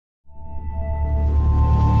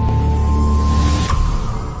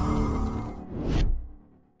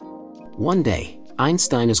One day,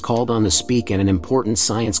 Einstein is called on to speak at an important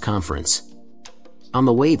science conference. On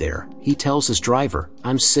the way there, he tells his driver,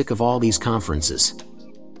 "I'm sick of all these conferences.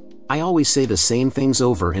 I always say the same things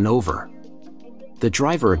over and over." The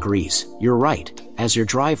driver agrees, "You're right, as your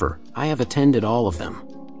driver, I have attended all of them.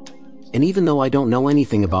 And even though I don't know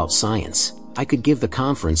anything about science, I could give the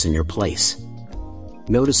conference in your place."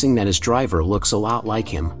 Noticing that his driver looks a lot like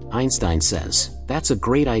him, Einstein says, "That's a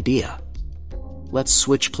great idea. Let's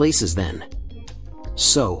switch places then."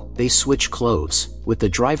 So, they switch clothes, with the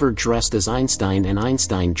driver dressed as Einstein and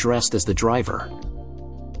Einstein dressed as the driver.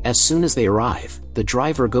 As soon as they arrive, the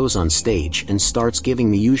driver goes on stage and starts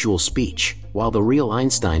giving the usual speech, while the real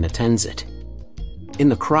Einstein attends it. In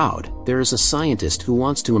the crowd, there is a scientist who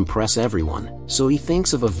wants to impress everyone, so he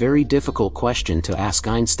thinks of a very difficult question to ask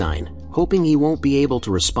Einstein, hoping he won't be able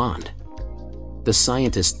to respond. The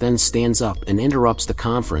scientist then stands up and interrupts the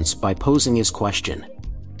conference by posing his question.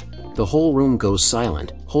 The whole room goes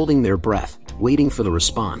silent, holding their breath, waiting for the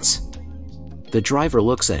response. The driver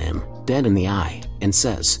looks at him, dead in the eye, and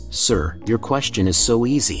says, "Sir, your question is so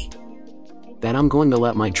easy that I'm going to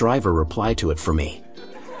let my driver reply to it for me."